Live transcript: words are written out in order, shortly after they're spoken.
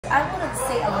I wouldn't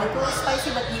say a little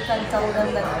spicy, but you can tell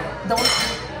them that don't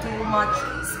eat too much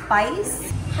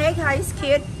spice. Hey guys,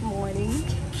 good morning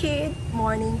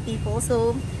people.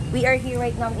 So we are here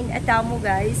right now in Adamo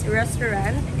guys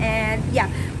restaurant, and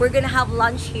yeah, we're gonna have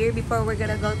lunch here before we're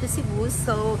gonna go to Cebu.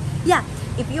 So yeah,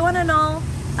 if you wanna know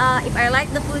if I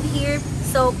like the food here,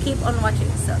 so keep on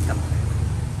watching. So come on.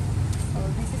 So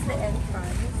this is the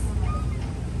entrance.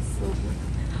 So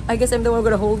I guess I'm the one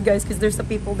gonna hold guys because there's some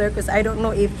people there, because I don't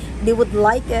know if they would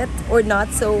like it or not.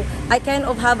 So I kind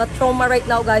of have a trauma right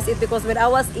now guys. It's because when I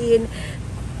was in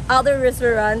other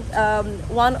restaurant,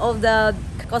 one of the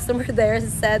customer there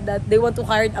said that they want to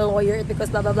hire a lawyer because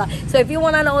blah blah blah. So if you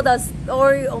want to know the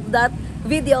story of that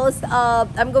videos,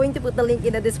 I'm going to put the link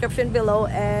in the description below.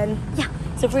 And yeah,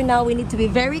 so for now we need to be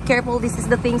very careful. This is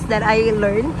the things that I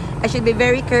learned. I should be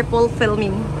very careful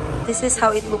filming. This is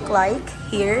how it look like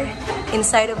here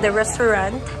inside of the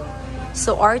restaurant.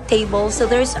 So our table, so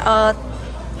there's a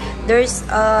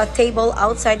table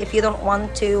outside if you don't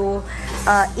want to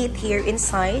eat here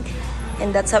inside,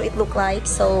 and that's how it look like.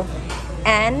 So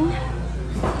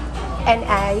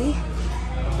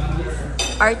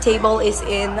our table is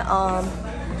in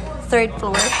 3rd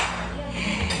floor.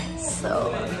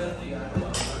 So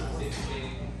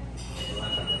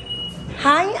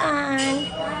hi Anne,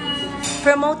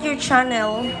 promote your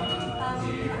channel.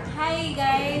 Hi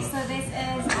guys, so this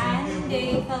is Anne,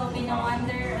 the Filipino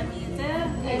Wonder on YouTube,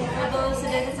 and for those who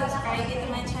didn't subscribe to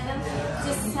my channel,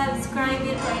 just subscribe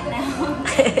it right now.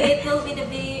 It will be the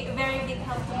very big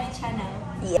help to my channel.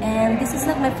 Yeah. And this is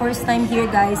not my first time here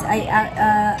guys. I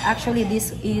actually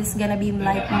this is gonna be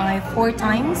like my 4th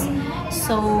times.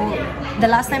 So the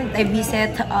last time I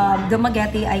visit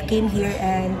Dumaguete, I came here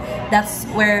and that's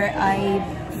where I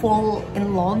fall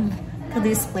in love to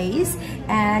this place.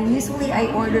 And usually I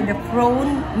order the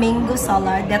prawn mango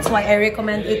salad. That's why I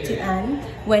recommend it to Anne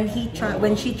when she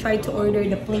tried to order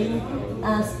the plain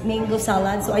mango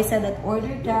salad. So I said that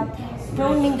order the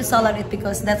prawn mango salad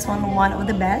because that's one of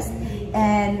the best.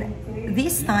 And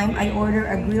this time I order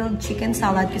a grilled chicken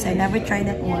salad because I never tried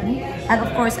that one. And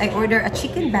of course I order a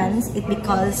chicken buns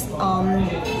because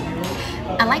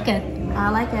I like it. I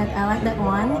like that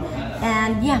one.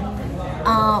 And yeah,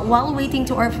 while waiting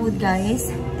to our food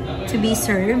guys to be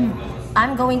served,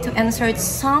 I'm going to insert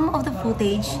some of the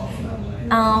footage.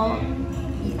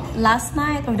 Last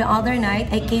night or the other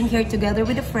night I came here together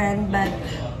with a friend, but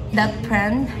that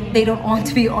friend, they don't want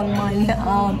to be on my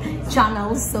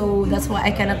channel, so that's why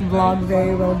I cannot vlog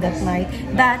very well that night.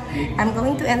 But I'm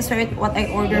going to insert what I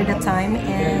ordered that time,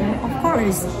 and of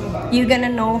course you're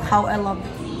gonna know how I love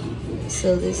it.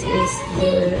 So this is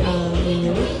their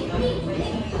menu.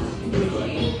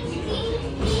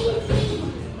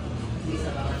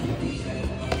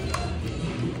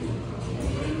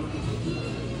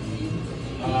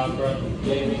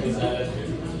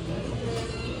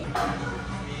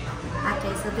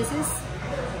 Okay, so this is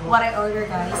what I ordered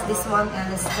guys. This one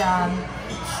is the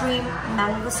shrimp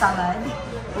mango salad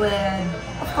with,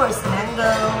 of course, mango,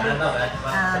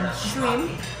 shrimp,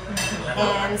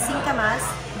 and singkamas.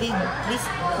 This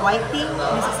white thing,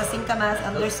 this is a singkamas,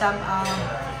 and there's some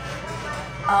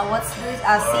what's this?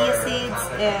 Chia seeds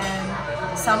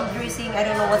and some dressing. I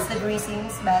don't know what's the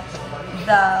dressings, but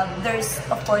there's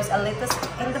of course a lettuce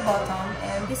in the bottom.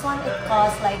 And this one, it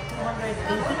costs like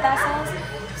 280 pesos.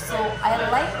 So I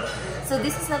like it. So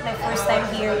this is not my first time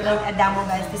here in Adamo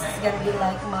guys. This is gonna be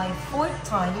like my 4th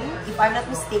time if I'm not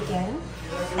mistaken.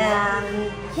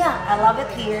 And yeah, I love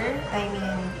it here. I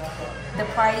mean, the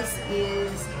price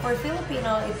is, for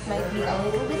Filipino it might be a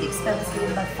little bit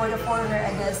expensive, but for the foreigner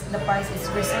I guess the price is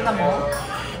reasonable.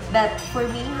 But for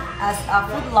me as a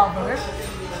food lover,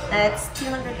 it's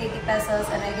 280 pesos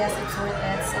and I guess it's worth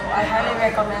it. So I highly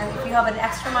recommend, if you have an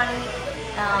extra money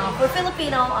for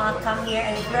Filipino, come here.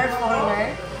 And if you're a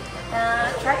foreigner,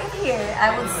 try it here.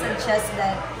 I would suggest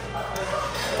that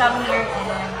come here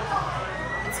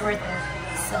and it's worth it.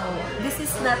 So this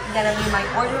is not gonna be my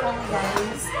order only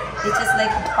guys. It's just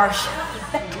like partial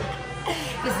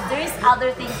because there's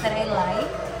other things that I like.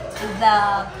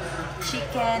 The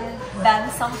chicken bun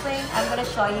something, I'm gonna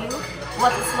show you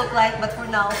what it look like, but for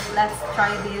now let's try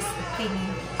this thing.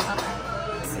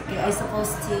 Okay, I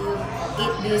supposed to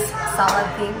eat this salad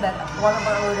thing, but one of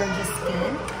our order just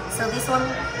came. So this one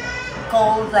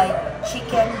called like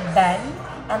chicken bun,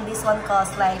 and this one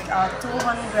costs like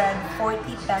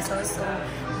 240 pesos. So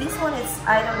this one is,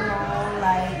 I don't know,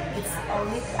 like it's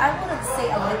only, I wouldn't say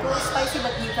a little spicy,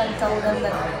 but you can tell them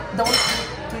that don't eat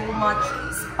too much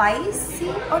spicy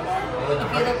on it. If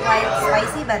you don't like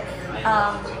spicy, but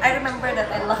I remember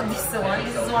that I love this one.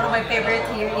 This is one of my favorites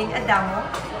here in Adamo,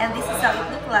 and this is how it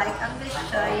looks like. I'm gonna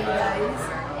show you guys.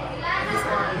 This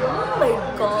one. Oh my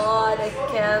god, I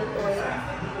can't wait.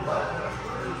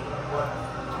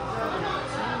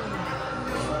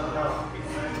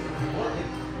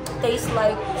 Tastes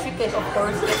like chicken, of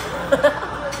course.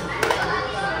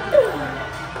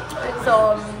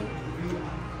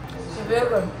 It's very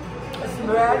good. It's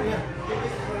bread.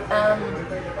 I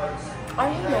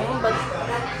don't know, but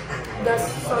the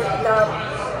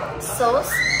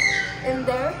sauce in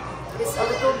there is a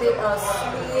little bit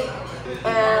sweet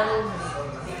and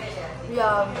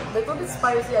yeah, a little bit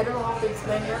spicy. I don't know how to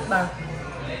explain it, but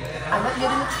I'm not good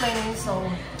at explaining, so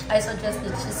I suggest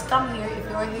that just come here if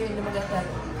you are here in Dumaguete.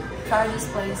 Try this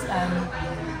place and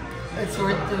it's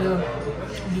worth to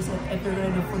visit if you're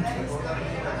going to do food trips.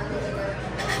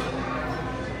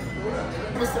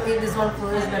 I was supposed to eat this one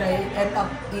first, but I end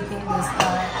up eating this.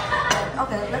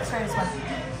 Okay, let's try this one.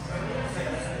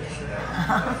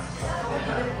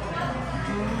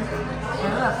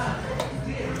 Yeah.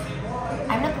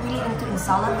 I'm not really into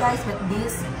salad, guys, but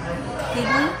this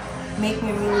kidney make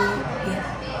me really eat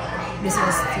this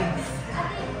was too.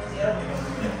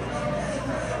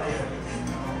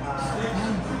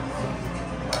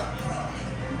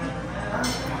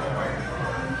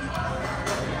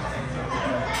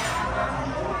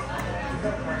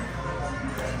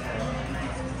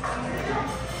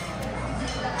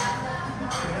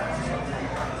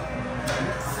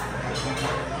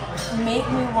 Make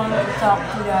me want to talk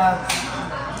to the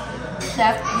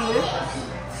chef here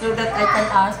so that I can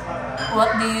ask what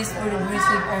they use for the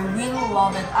dressing. I really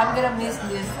love it. I'm gonna miss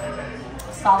this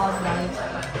salad, guys.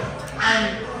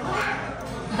 And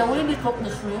the way they cook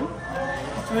the shrimp,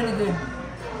 it's really good.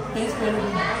 Tastes really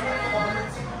good.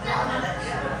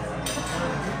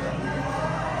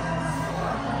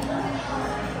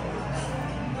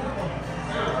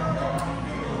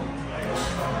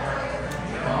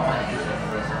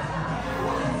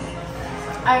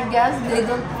 I guess they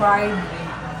don't fry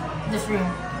the shrimp.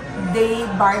 They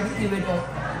barbecue with it.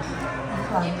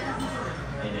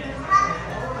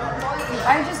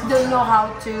 I just don't know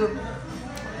how to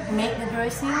make the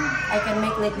dressing. I can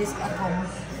make like this at home.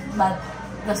 But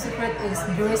the secret is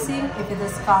dressing if it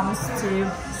just comes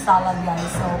to salad,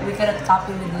 guys. So we cannot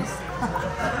copy with this.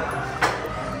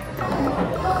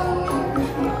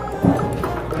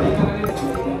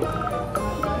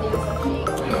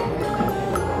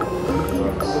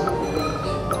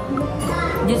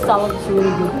 This salad is really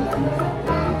good.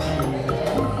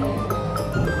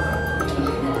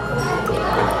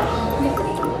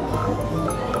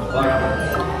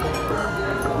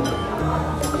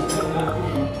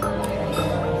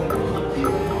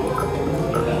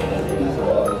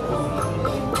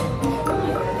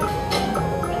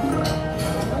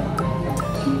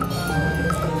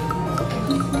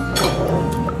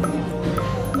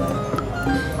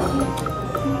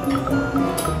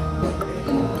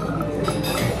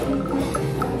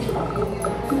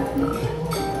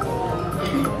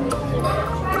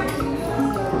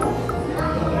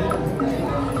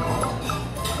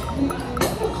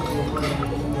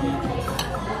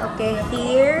 Okay,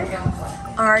 here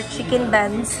are chicken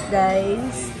buns,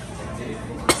 guys.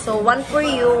 So one for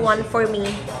you, one for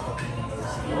me.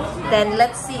 Then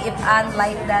let's see if Anne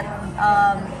like that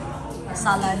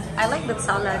salad. I like that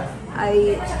salad.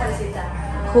 I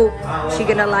hope she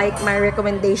gonna like my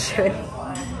recommendation.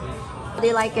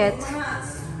 They like it.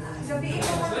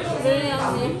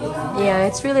 Yeah,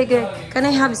 it's really good. Can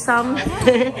I have some?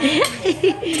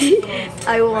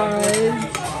 I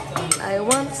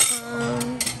want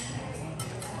some.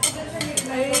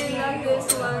 I really love this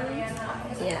one.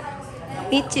 Yeah,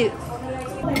 me too.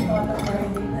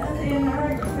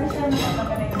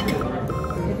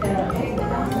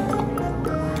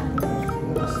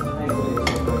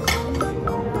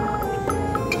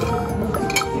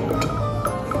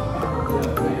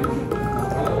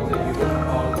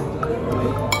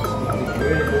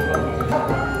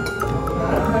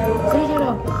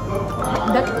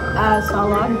 That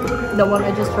salad, the one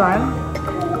I just tried,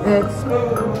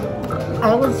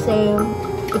 I would say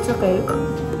it's okay.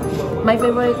 My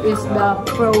favorite is the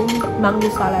prawn mango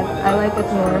salad. I like it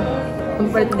more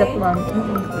compared to that one.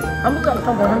 I'm not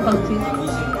going to cheese.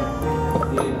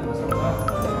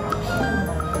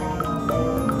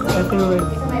 My favorite.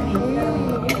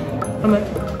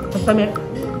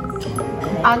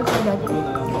 And for that,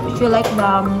 she like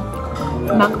the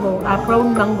mango,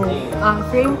 prawn mango,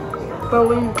 shrimp,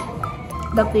 prawn,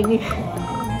 the thingy.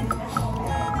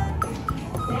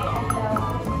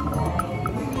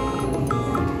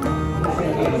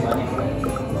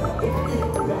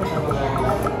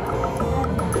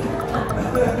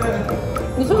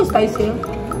 spicy.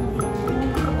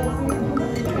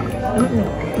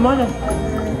 Mana?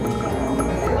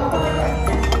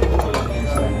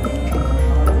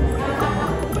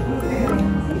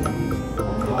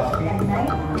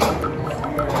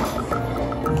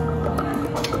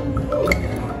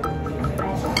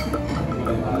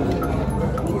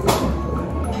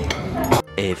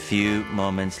 A few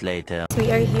moments later.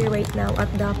 We are here right now at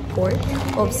the port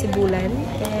of Sibulan.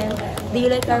 And do you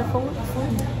like our food?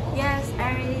 Yes,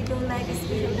 I really don't like the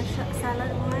sweet of the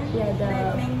salad one. Yeah,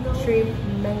 the mango. shrimp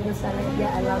mango salad.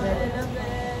 Yeah, I love it. I love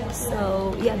it.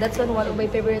 So yeah, that's one of my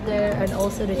favorite there, and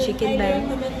also the chicken bang.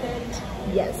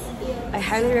 Yes, I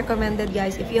highly recommend it,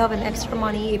 guys. If you have an extra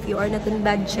money, if you are not in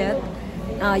budget,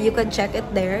 you can check it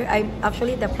there.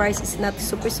 Actually, the price is not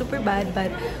super bad, but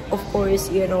of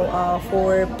course, you know,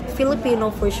 for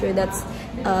Filipino, for sure, that's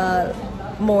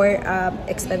more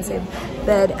expensive.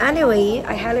 But anyway,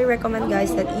 I highly recommend,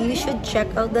 guys, that you should check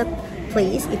out that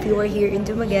place if you are here in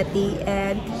Dumaguete.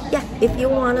 And yeah, if you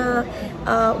wanna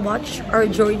watch our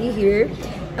journey here,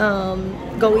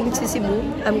 going to Cebu,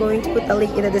 I'm going to put a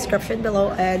link in the description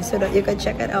below, and so that you can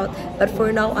check it out. But for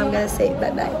now, I'm gonna say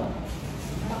bye bye.